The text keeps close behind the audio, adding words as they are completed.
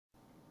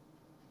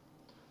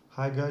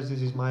Hi guys,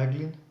 this is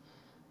Maeglin.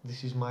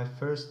 This is my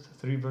first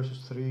 3 versus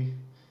 3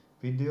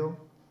 video.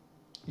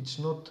 It's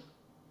not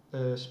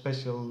a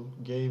special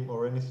game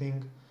or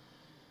anything.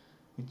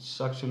 It's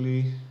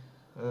actually,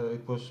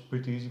 it was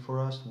pretty easy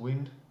for us to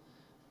win,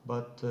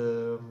 but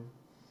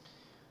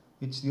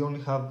it's the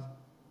only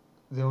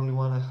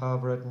one I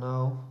have right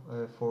now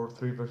for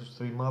 3 versus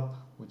 3 map,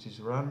 which is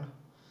run.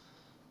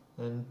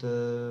 And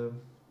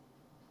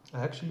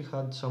I actually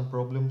had some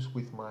problems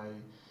with my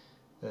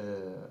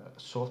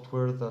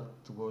software that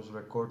was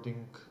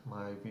recording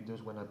my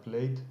videos when I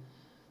played.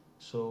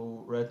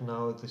 So right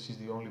now this is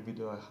the only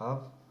video I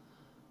have.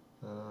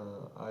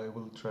 I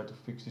will try to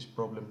fix this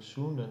problem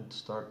soon and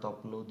start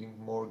uploading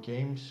more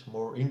games,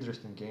 more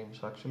interesting games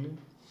actually.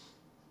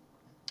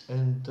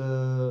 And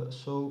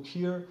so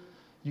here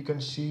you can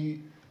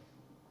see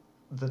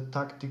the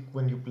tactic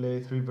when you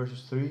play 3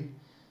 versus 3.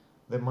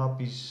 The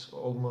map is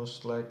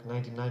almost like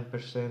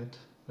 99%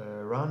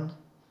 run.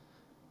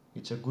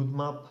 It's a good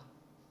map.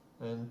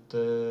 And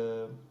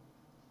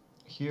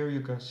here you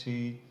can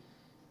see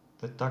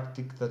the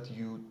tactic that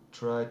you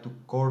try to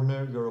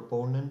corner your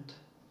opponent,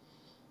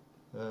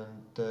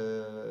 and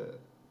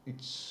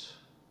it's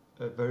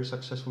a very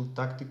successful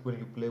tactic when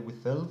you play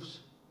with elves.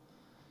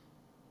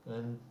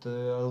 And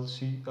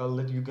I'll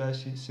let you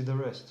guys see the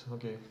rest.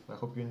 Okay, I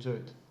hope you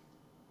enjoy it.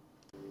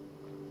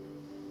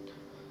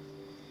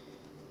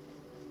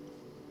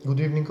 Good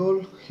evening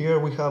all. Here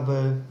we have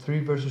a 3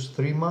 versus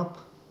 3 map.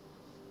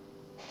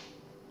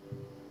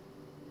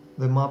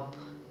 The map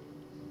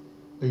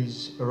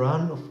is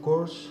run, of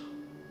course.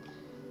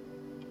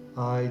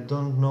 I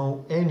don't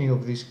know any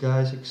of these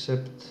guys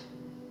except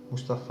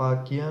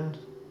Mustafa Kian.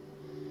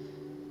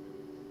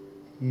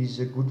 He's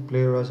a good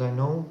player as I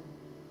know,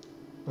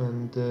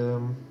 and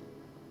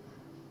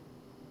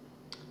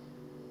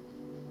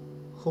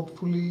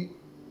hopefully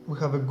we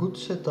have a good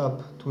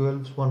setup to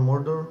Elves 1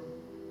 Mordor.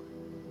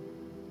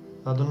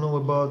 I don't know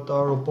about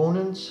our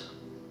opponents,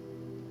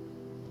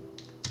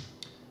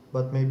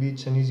 but maybe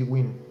it's an easy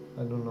win,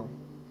 I don't know.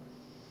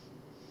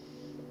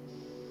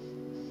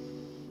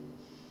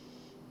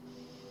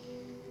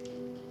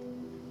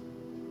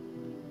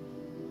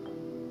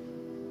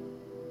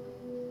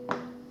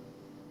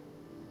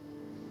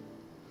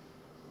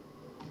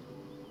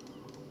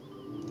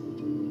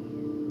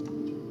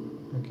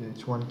 Okay,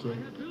 it's 1K. I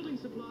have building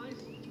supplies.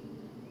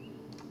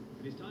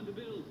 It is time to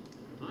build.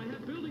 I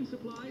have building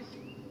supplies.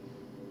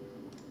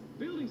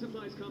 Building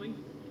supplies coming.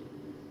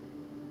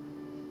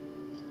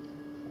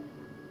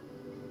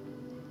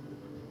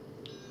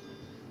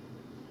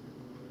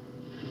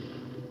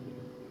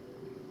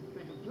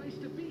 They have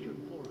placed a beacon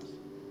for us.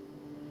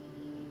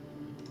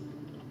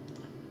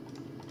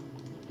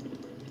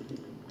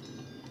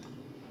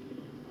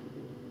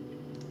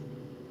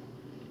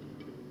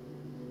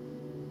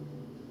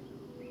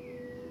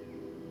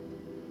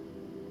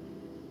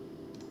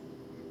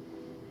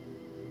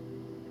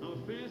 Our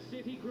fair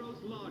city grows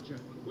larger.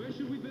 Where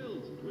should we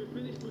build? We're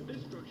finished with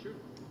this structure.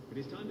 It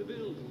is time to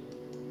build.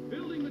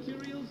 Building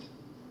materials.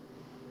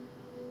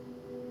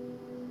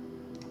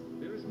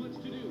 There is much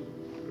to do.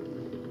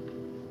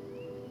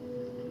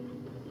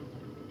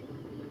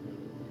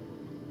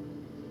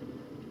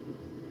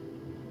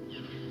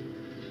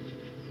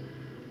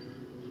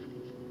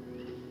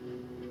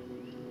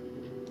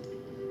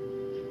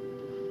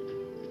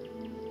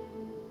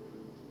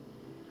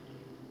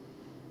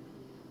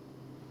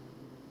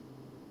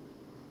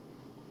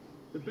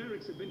 The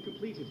barracks have been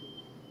completed.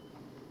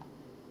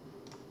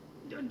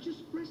 I'm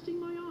just resting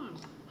my arms.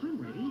 I'm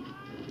ready.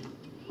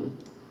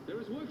 There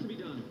is work to be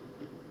done.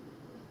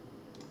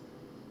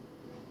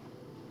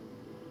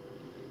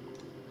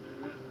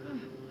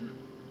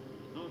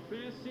 Our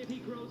fair city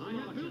grows larger.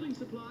 I have building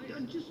supplies.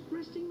 I'm just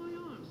resting my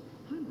arms.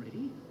 I'm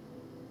ready.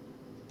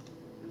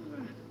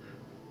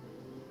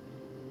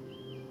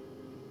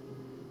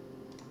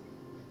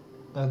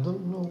 I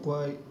don't know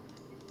why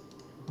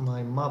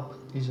my map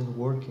isn't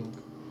working,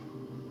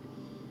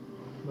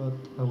 but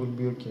I will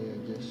be okay, I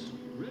guess.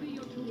 Ready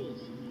your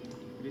tools.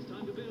 It is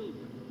time to build.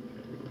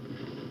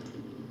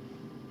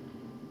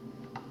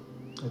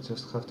 I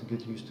just have to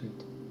get used to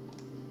it.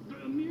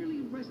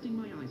 Merely resting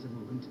my eyes a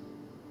moment.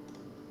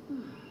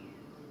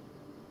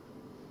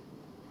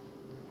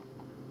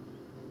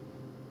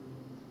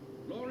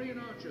 Lorien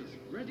archers,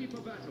 ready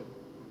for battle.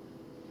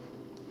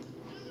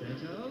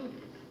 Settle.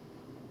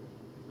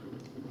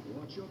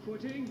 Watch your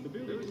footing. The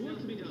building there is work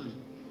to be done.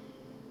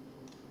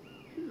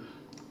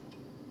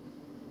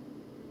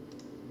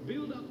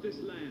 Build up this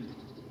land.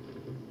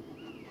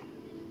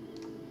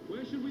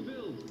 Where should we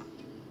build?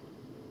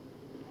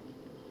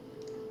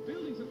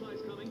 Building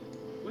supplies coming.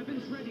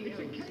 Weapons ready. It's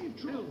a cave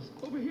troll.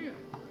 Over here.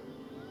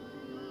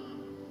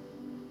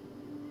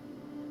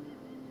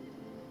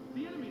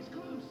 The enemy is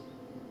close.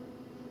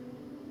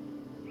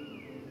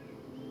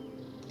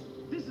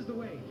 This is the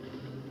way.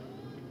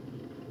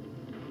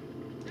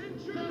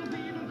 Kill the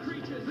evil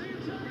creatures. The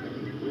attack.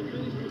 We're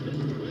finished with this.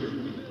 Where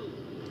should we build?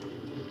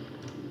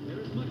 There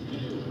is much to do.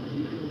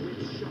 Keep your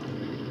wits sharp.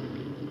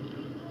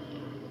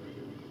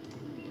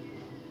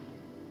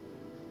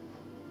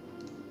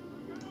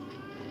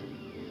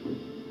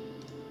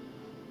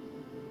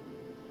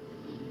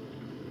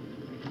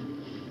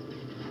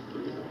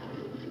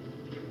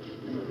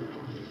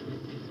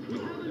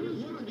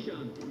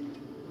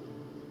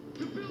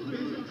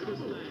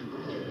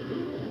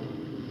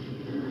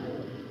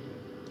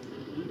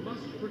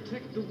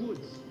 protect the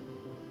woods.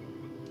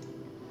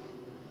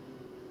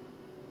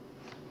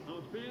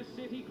 Our fair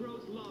city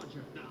grows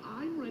larger.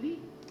 I'm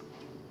ready.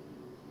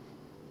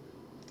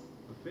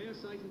 A fair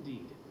sight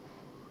indeed.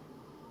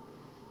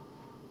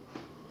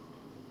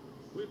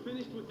 We're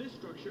finished with this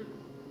structure.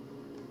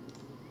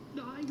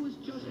 I was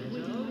just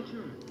waiting my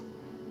turn.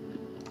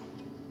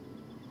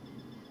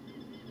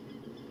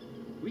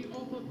 We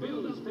offer Build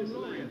builders up from this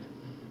Lorien. land.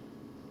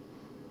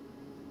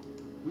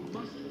 We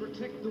must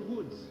protect the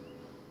woods.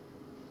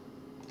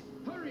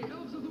 Hurry,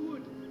 Elves of the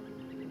Wood!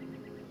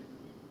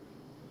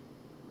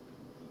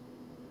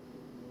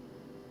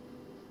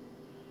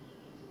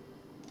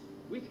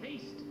 With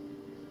haste!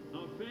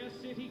 Our fair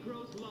city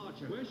grows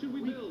larger. Where should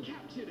we build?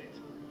 Captured it!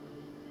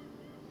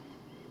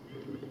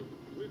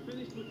 We're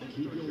finished with this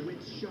Keep structure. your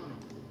wits sharp.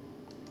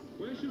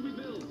 Where should we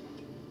build?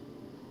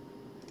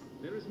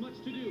 There is much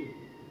to do.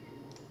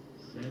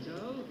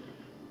 Settle.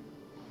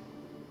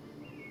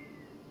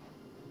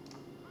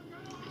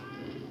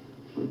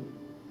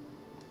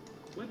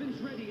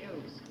 Weapons ready,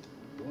 Elves.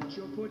 Watch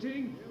your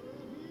footing.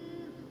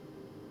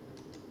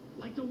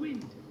 Like the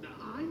wind.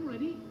 I'm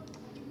ready.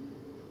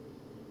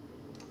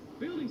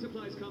 Building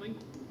supplies coming.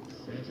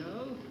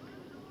 Settle.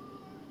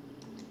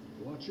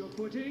 Watch your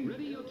footing.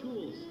 Ready your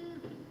tools.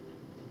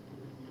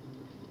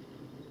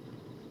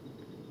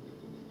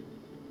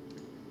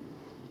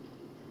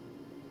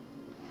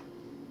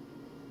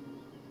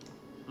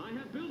 I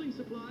have building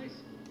supplies.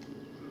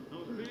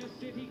 Our fair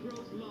city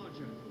grows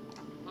larger.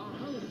 Our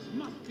homes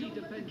must be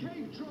defended. The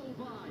cave troll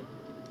by.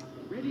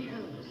 Ready,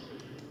 Elves.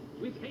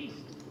 With haste.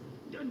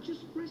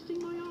 Just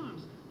resting my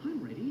arms.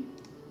 I'm ready.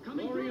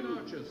 Coming Lorien through.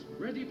 archers,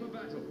 ready for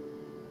battle.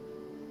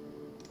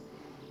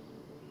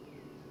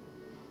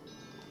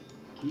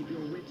 Keep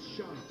your wits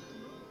sharp.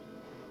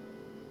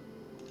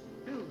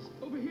 Elves,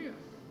 over here.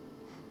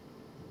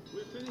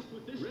 We're finished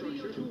with this Ready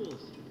structure. your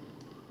Tools.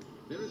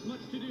 There is much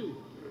to do.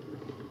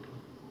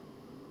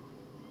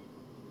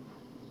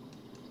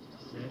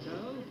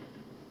 Settle.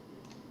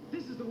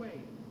 This is the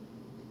way.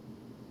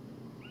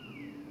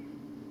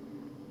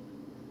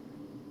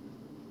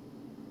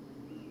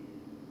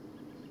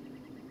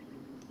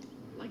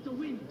 Like the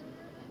wind.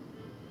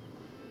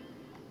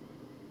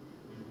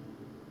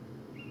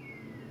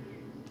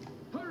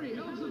 Hurry,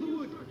 Elves of the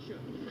Wood. Structure.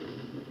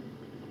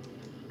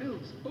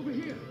 Elves, over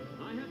here.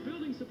 I have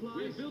building supplies.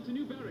 We have built a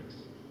new barracks.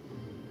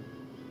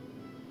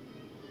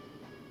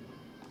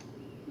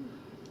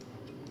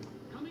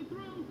 Coming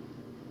through.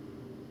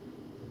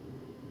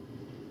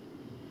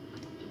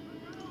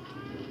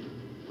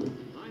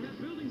 I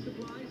have building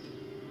supplies.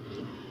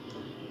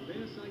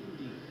 Fair sight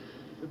indeed.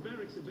 The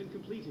barracks have been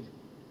completed.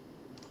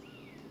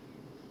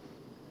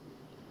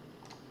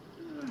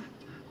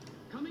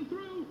 Coming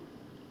through.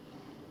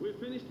 We're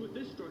finished with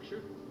this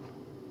structure.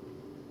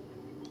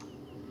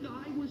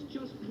 I was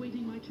just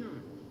waiting my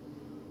turn.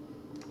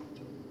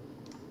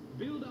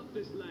 Build up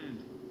this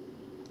land.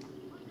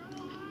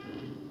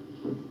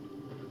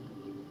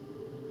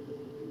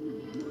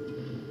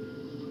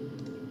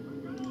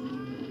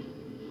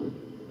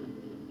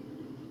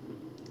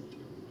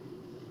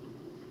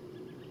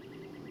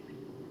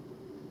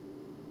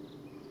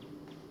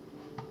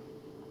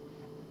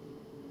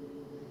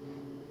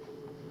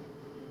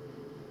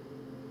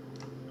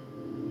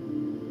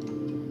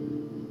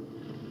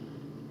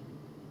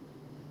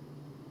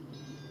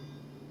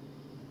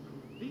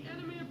 The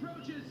enemy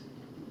approaches.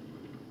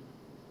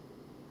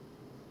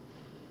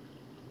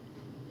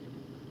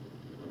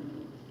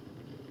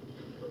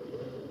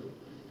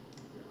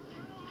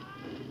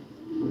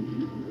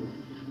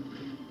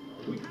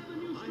 We have a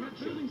new structure. I have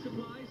building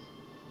supplies.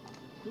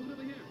 Move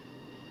over here.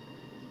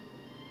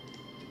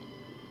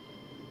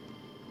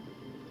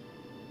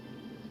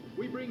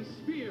 We bring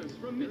spears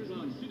from There is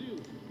Midland. much to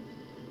do.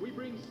 We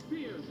bring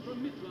spears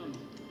from Midland.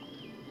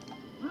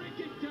 Break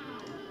it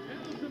down!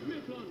 Elves of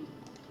Midland!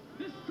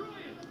 Destroy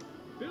it!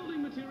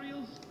 Building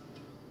materials.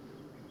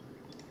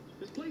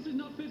 This place is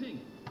not fitting.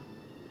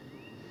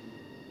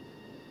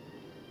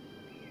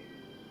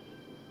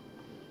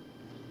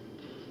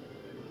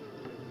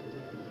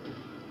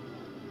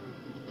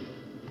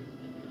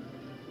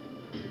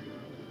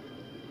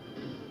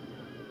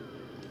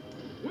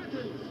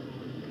 Weapons!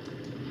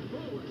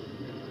 Forward!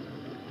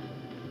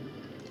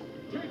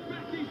 Take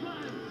back these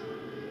lands!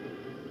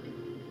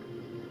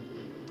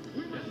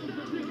 We must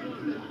stop this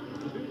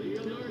one! Building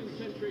the alert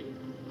sentry.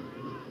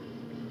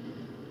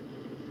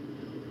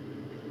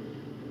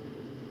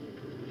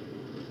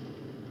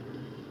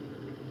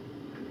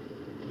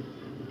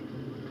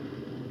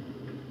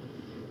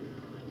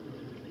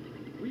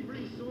 We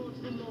bring swords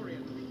from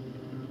Lorien.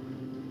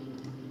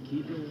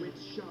 Keep your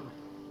wits sharp.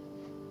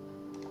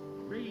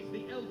 Raise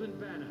the elven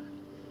banner.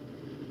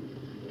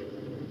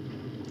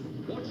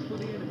 Watch for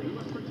the enemy. We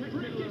must protect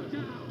Break Middle it Earth.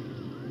 down!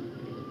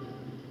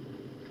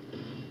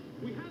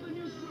 We have a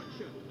new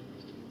structure.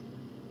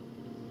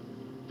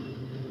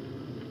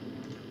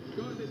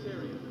 Guard this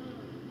area.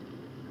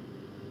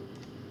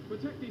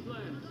 Protect these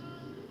lands.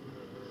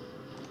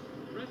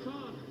 Press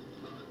on.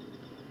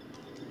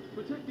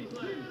 Protect these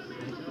lands.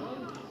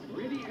 Settle.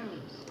 Ready,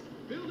 Elves.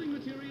 Building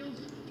materials.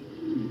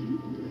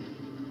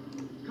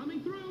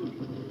 Coming through.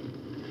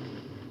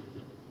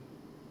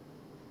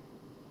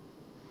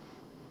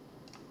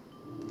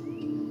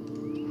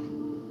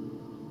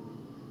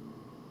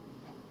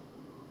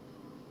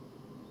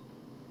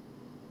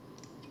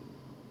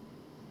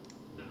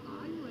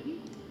 I'm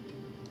ready.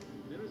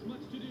 There is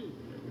much to do.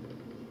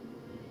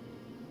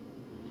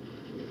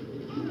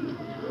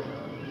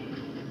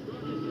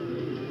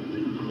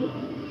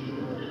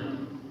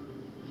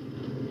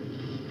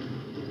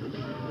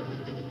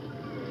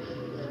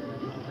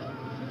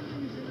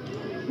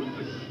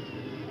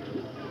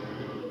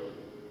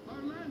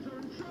 Our lands are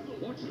in trouble.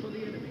 Watch for the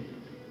enemy.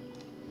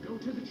 Go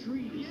to the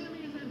trees. The enemy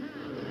is at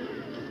hand.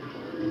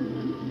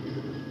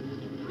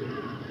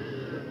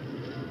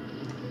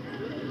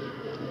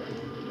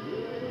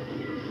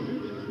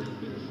 Building is now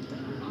finished.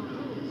 Our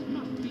homes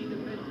must be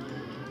defended.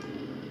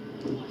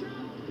 Watch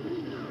out!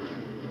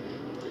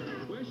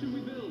 Where should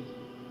we build?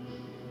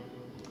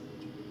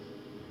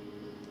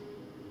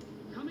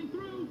 Coming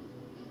through.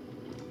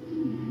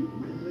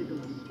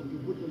 Legolas of the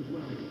woodland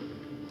realm.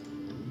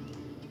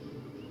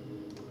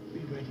 Be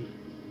ready.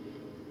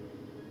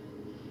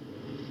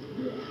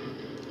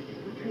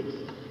 With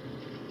haste.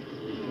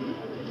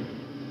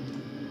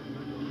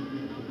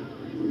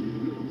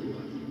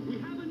 We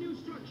have a new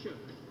structure.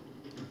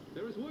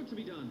 There is work to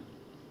be done.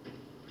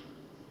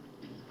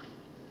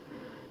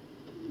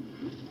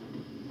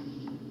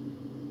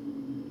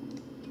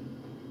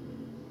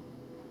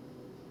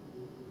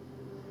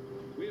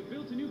 We have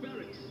built a new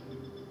barracks.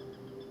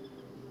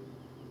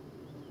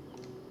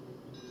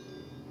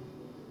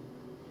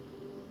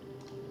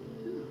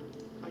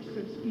 I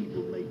sense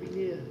evil may be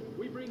near.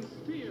 We bring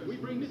spears. We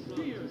bring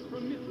spears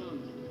from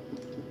Midland.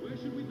 Where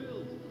should we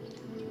build?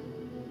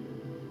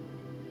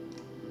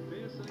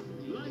 Fair sight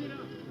indeed. Line it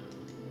up.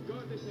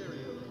 Guard this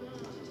area.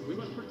 We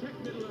must protect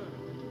Middle Earth.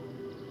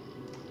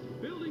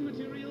 Building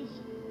materials.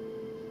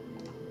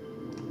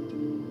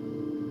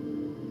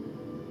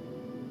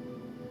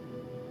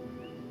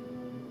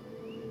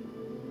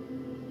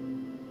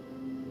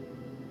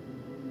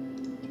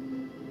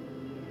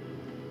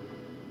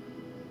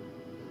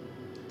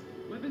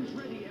 Weapons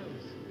ready,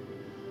 Elves.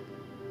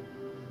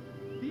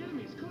 The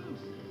enemy's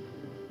close.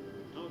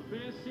 Our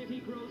fair city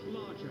grows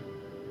larger.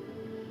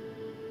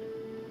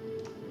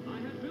 I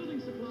have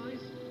building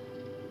supplies.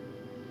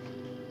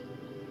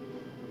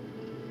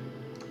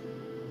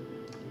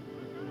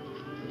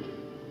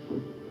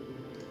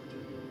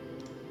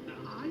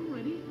 I'm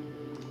ready.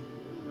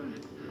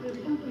 They're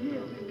over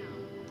here.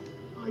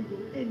 I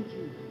will end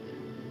you.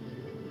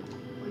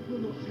 I will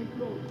not take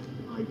long.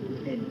 I will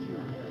end you.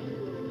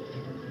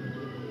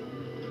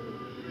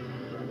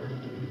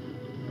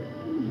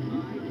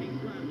 I, King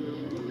Cromwell,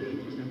 will leave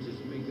us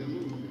anticipate their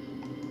move.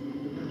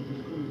 The man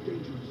is growing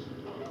dangerous.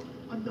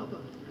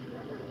 Another.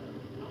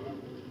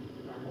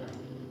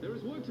 There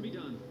is work to be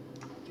done.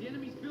 The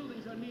enemy's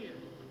buildings are near.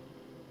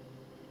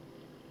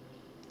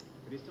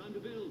 It is time to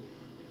build.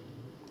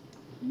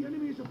 The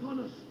enemy is upon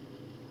us.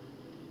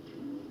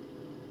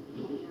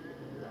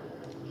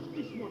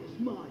 This one is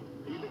mine.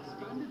 We've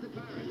expanded the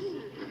barracks.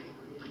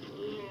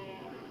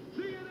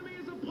 The enemy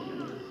is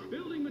upon us!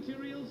 Building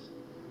materials.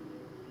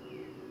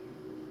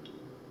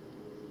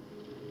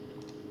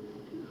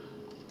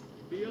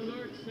 Be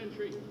alert,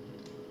 sentry.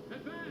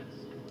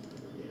 Advance!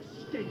 Their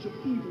stench of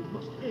evil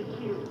must end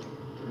here.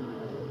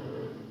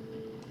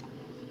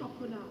 Stop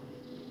for now.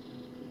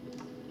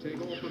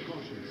 Take all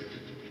precautions.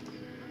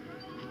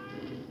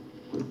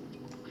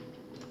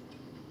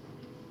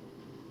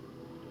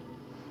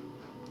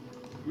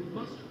 We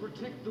must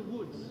protect the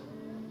woods.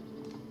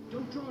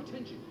 Don't draw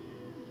attention.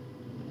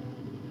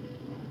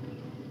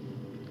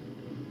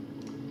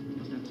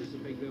 Must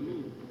anticipate their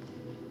move.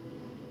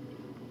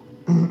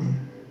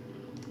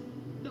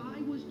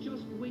 I was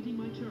just waiting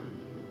my turn.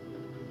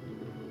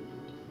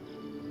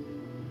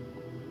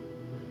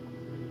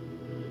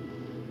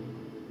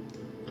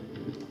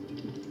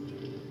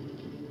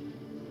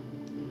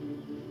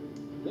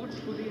 Watch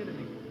for the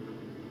enemy.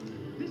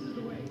 This is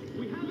the way.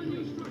 We have a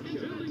new structure.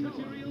 Building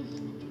materials.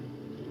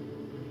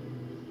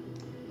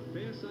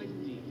 Fair sight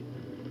indeed.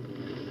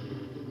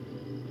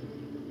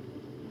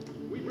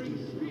 We bring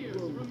spears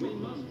from Midland. We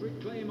must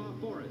reclaim our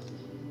forests.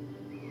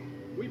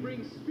 We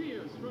bring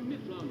spears from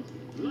Midland.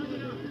 Line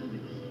it up.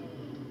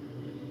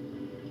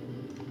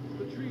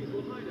 The trees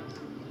will hide us.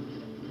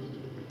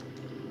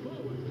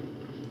 Forward.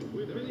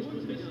 We're finished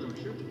with this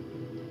structure.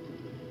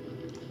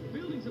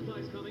 Building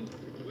supplies coming.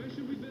 Where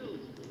should we build?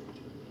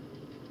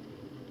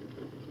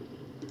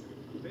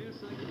 Fair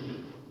sight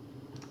indeed.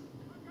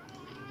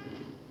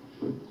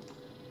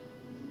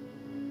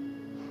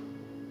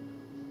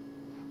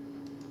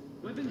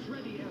 Weapons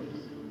ready,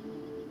 Elves.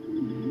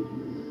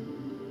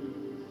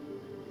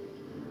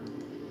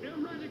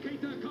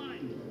 Eradicate their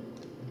kind!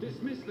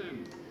 Dismiss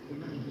them! The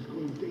land has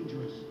grown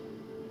dangerous.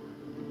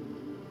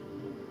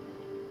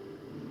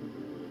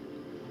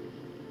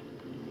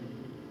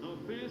 Our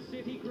fair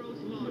city grows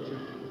larger.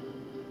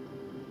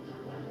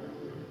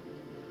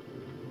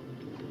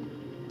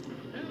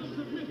 Elves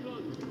of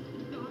Midland!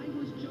 I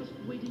was just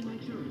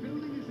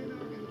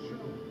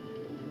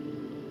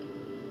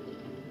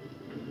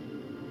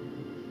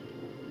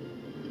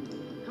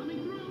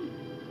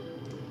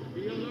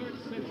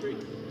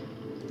retreat.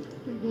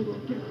 They will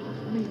not get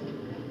past me.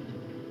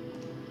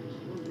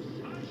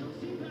 I shall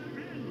see their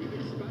end. We've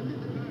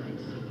expanded the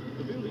barracks.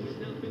 The building is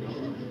now finished.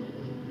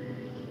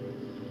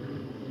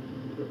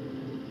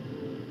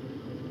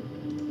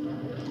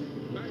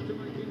 Back to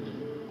my kingdom.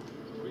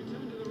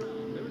 Return to the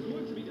realm. There is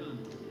work to be done.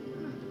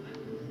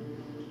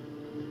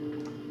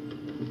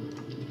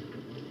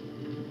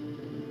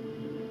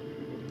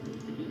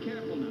 Be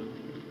careful now.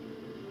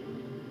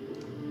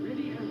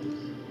 Ready,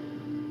 Elves.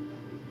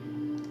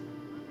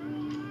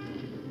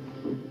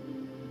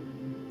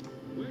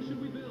 Where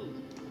should we build?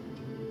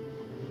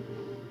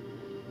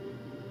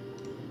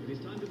 It is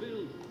time to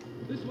build.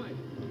 This way.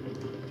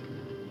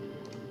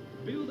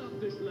 Build up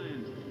this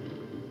land.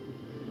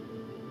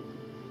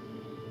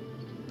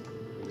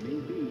 There may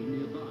be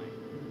nearby.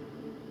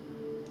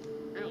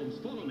 Elves,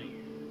 follow me.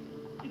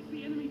 It's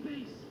the enemy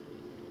base.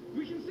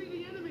 We can see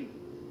the enemy.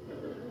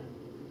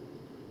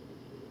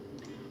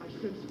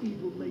 I sense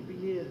evil may be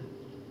near.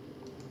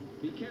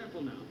 Be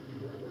careful now.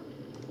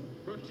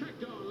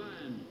 Protect our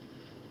land.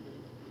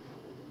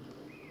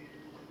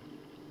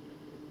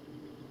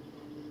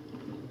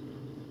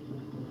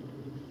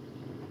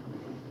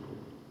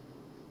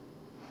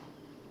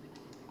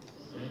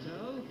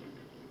 Settle.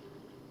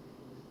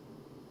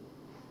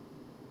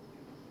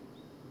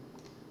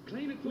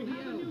 Claim it for We the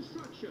have a new Elves.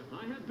 structure.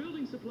 I have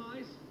building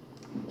supplies.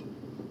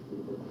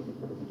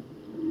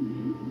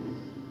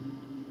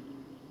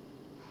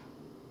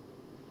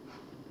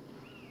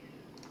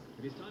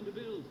 It is time to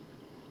build.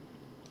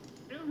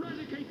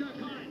 Eradicate their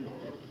kind.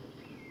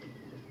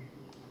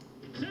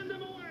 Send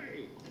them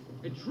away.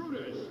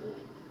 Intruders.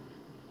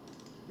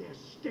 Their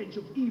stench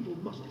of evil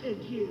must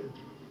end here.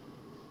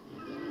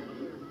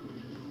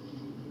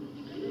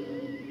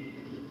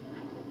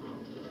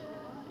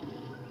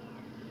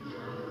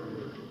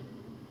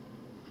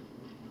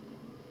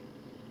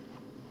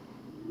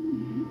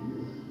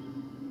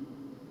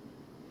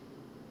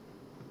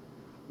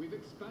 We've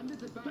expanded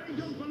the barracks. They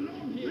don't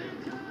belong here.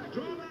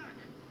 Draw back.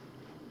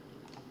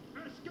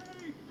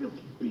 Escape.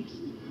 Filthy beast.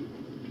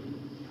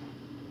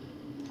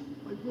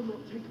 I will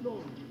not take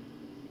long.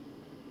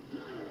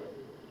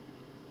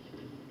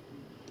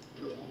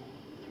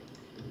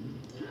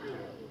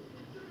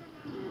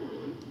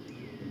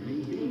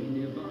 Maybe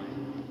nearby.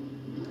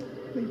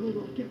 They will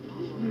not get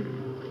past me.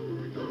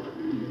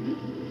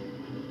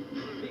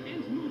 The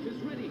end move is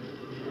ready.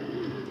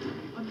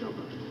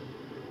 Another.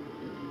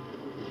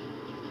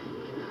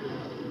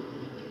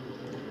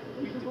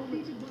 We've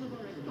defeated one of our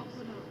enemies. Stop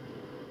for now.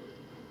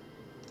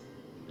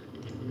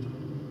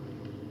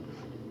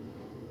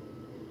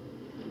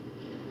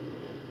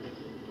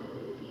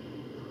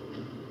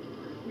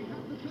 We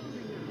have the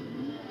building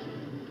now.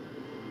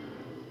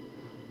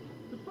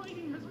 The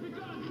fighting has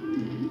begun.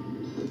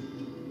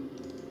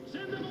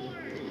 Send them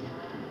away.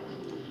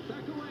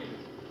 Back away.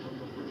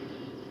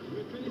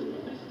 We're finished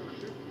with this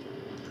structure.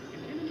 An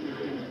enemy has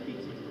been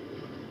defeated.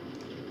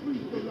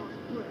 Breathe the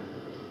last breath.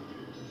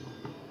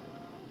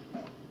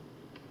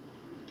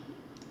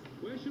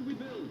 Where should we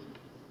build?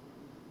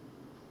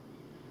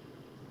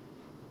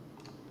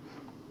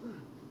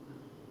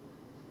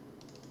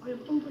 I am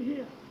over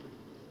here.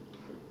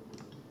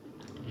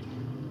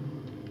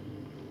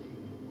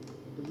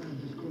 The land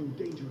has grown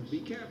dangerous. Be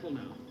careful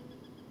now.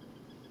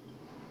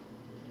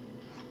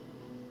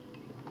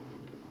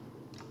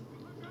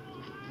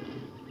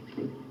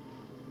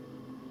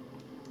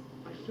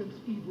 I sense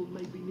evil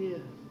may be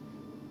near.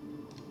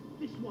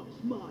 This one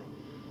is mine.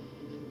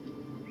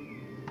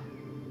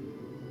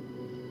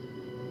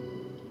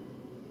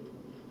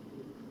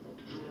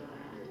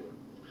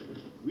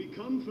 We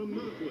come from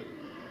Mirkwood.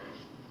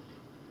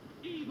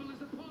 Evil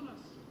is upon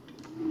us.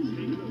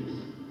 Stay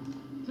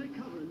close. Take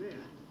cover in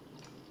there.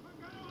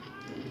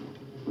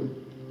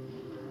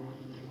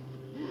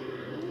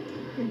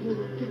 They will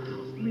not get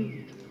past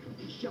me.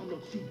 We shall not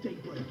see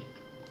daybreak.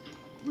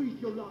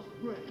 Breathe your last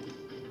breath.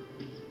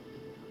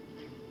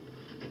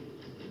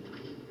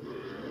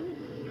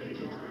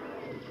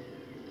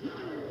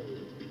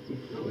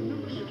 Our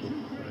numbers are too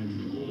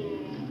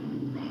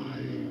great.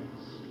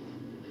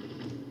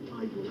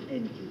 I will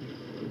end you.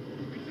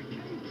 It's a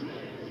cave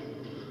clear.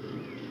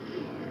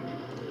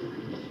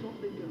 Must not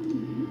linger.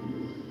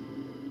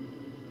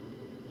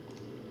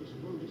 This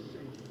road is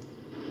safe.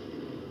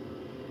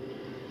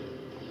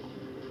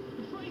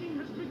 The fighting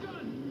has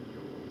begun.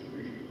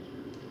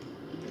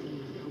 The enemy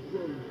is now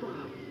growing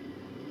far.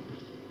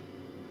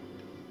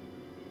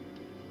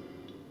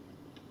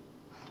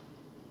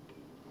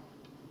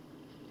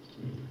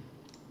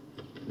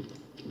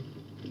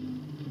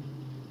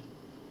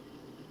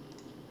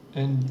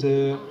 And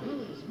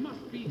Homes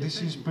must be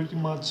this is defended. pretty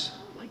much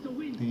Like the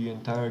wind. the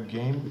entire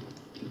game.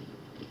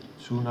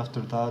 Soon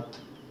after that,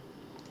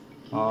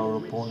 our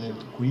opponent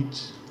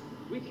quits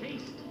With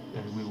haste.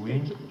 and we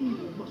win. Stench of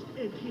evil must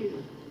end here.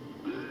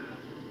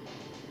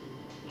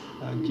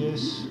 I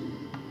guess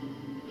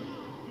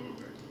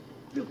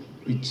Filthy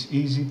it's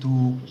easy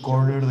to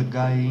corner the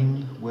guy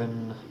in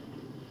when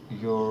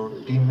your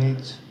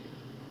teammates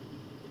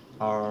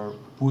are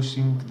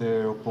pushing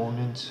their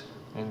opponents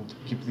and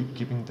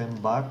keeping them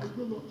back. It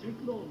will not take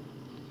long.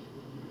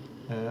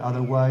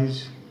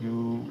 Otherwise,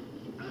 you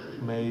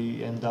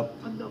may end up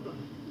Another.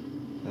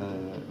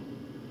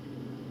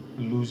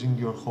 losing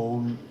your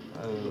whole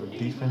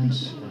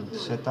defense and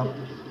setup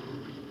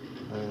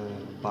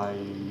by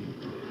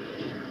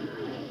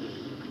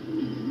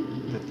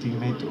the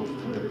teammate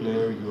of the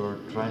player you are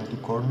trying to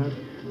corner.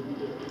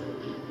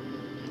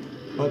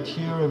 But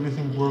here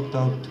everything worked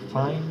out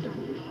fine.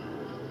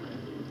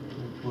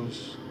 It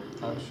was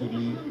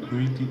actually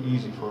pretty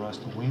easy for us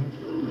to win.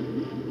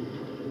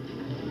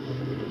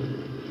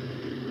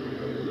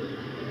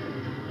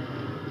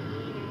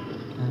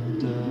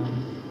 And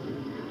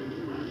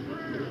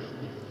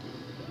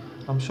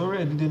I'm sorry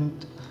I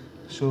didn't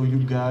show you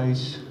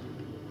guys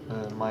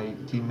my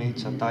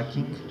teammates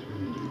attacking.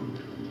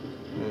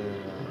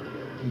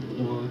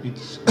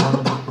 It's one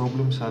of the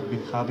problems I've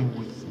been having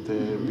with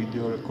the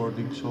video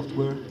recording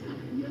software.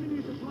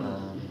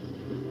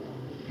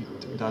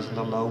 It doesn't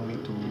allow me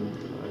to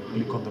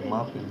click on the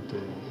map and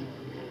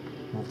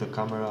move the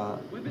camera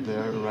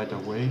there right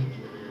away.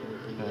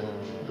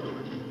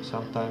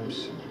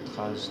 Sometimes it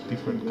has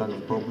different kind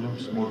of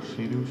problems, more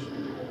serious.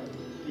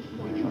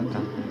 I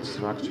can't read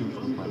structures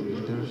with my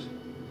leaders.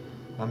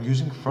 I'm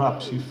using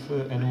fraps. If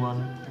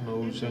anyone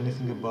knows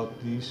anything about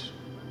this,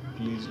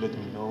 please let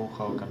me know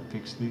how I can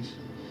fix this.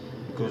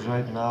 Because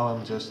right now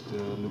I'm just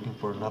looking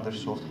for another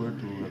software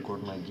to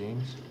record my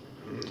games.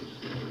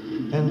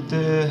 And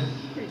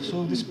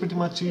so this pretty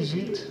much is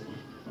it.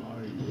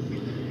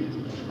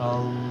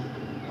 I'll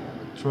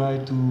try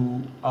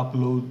to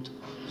upload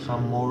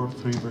some more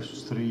 3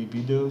 vs 3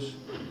 videos,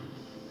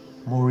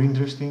 more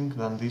interesting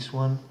than this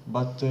one,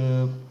 but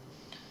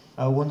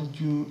I wanted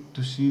you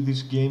to see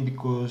this game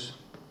because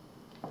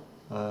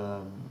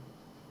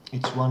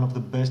it's one of the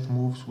best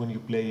moves when you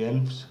play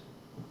Elves,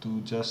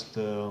 to just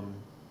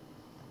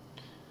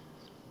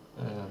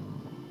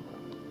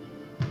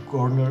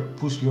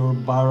push your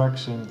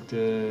barracks and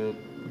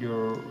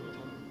your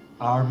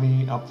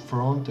army up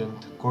front and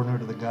corner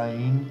the guy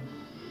in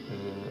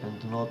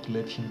and not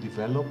let him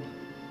develop.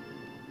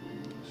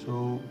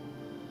 So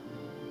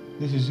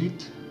this is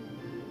it.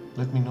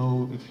 Let me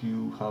know if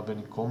you have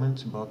any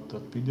comments about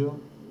that video,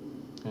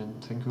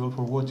 and thank you all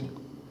for watching.